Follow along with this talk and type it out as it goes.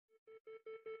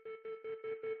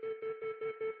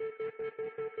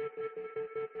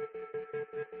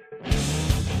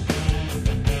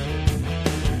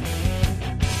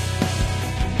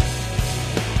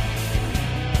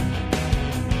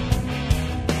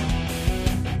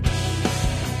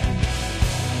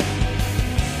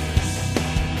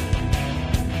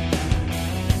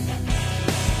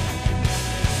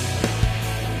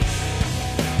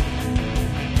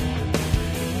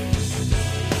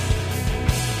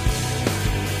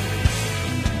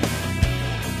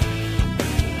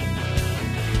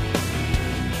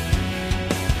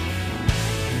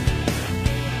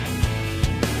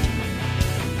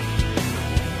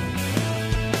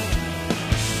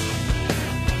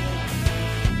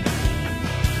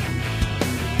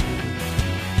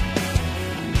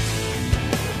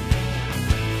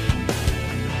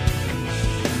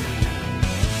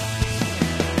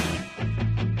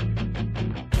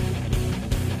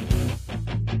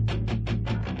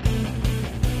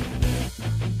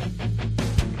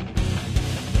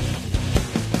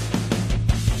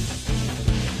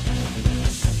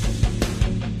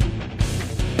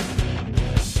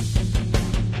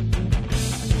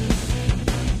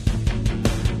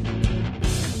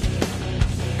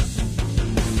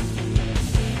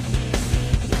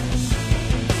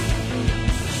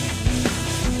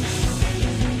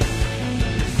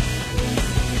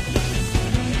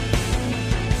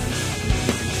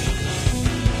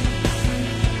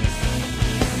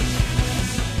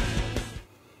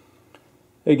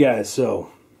Hey guys,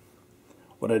 so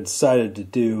what I decided to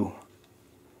do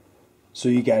so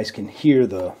you guys can hear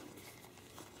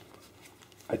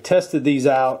I tested these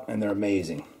out and they're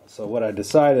amazing. So what I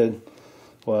decided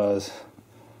was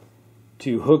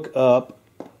to hook up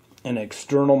an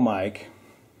external mic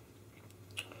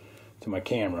to my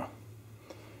camera.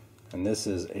 And this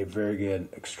is a very good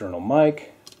external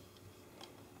mic.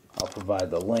 I'll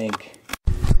provide the link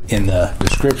in the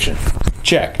description.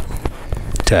 Check.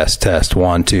 Test, test,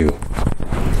 1, 2.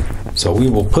 So we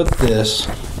will put this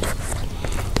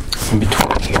in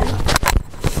between here.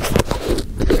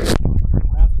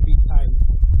 It'll have to be tight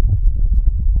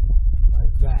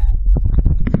like that.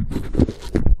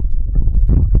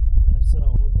 So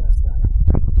we'll test that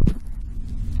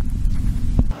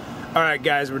out. Alright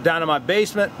guys, we're down in my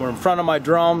basement. We're in front of my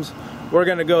drums. We're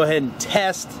going to go ahead and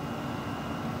test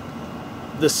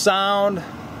the sound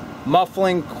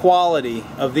muffling quality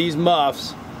of these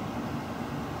muffs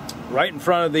right in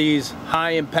front of these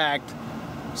high impact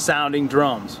sounding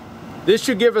drums. This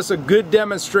should give us a good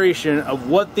demonstration of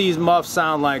what these muffs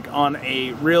sound like on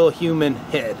a real human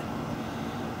head.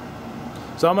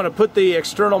 So I'm going to put the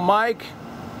external mic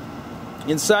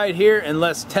inside here and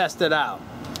let's test it out.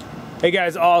 Hey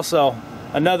guys, also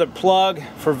another plug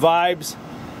for vibes.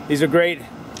 These are great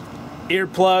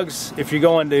earplugs if you're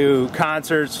going to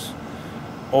concerts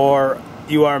or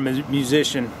you are a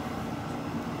musician.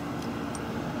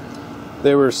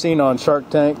 They were seen on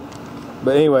Shark Tank.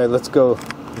 But anyway, let's go.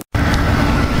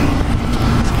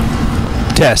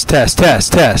 Test, test,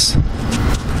 test, test.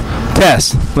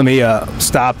 Test. Let me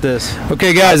stop this.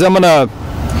 Okay guys, I'm gonna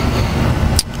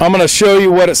show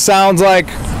you what it sounds like.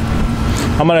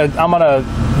 I'm gonna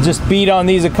just beat on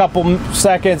these a couple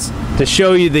seconds to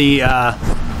show you the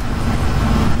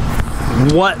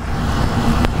what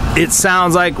it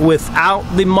sounds like without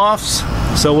the muffs.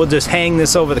 So we'll just hang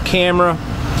this over the camera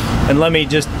and let me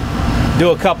just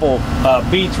do a couple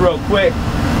beats real quick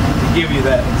to give you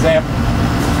that example.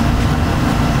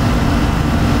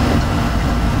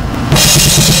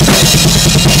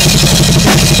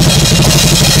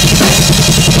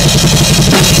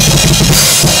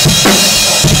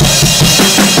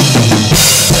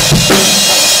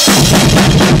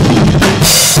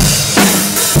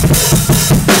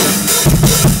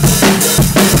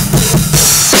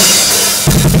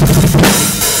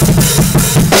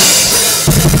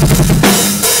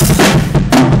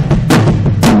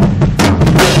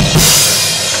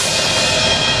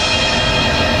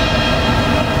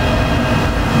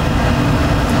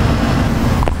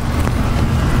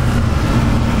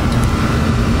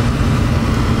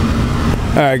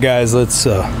 All right, guys, let's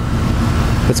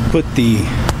put the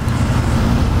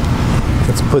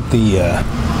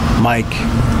mic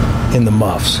in the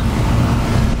muffs.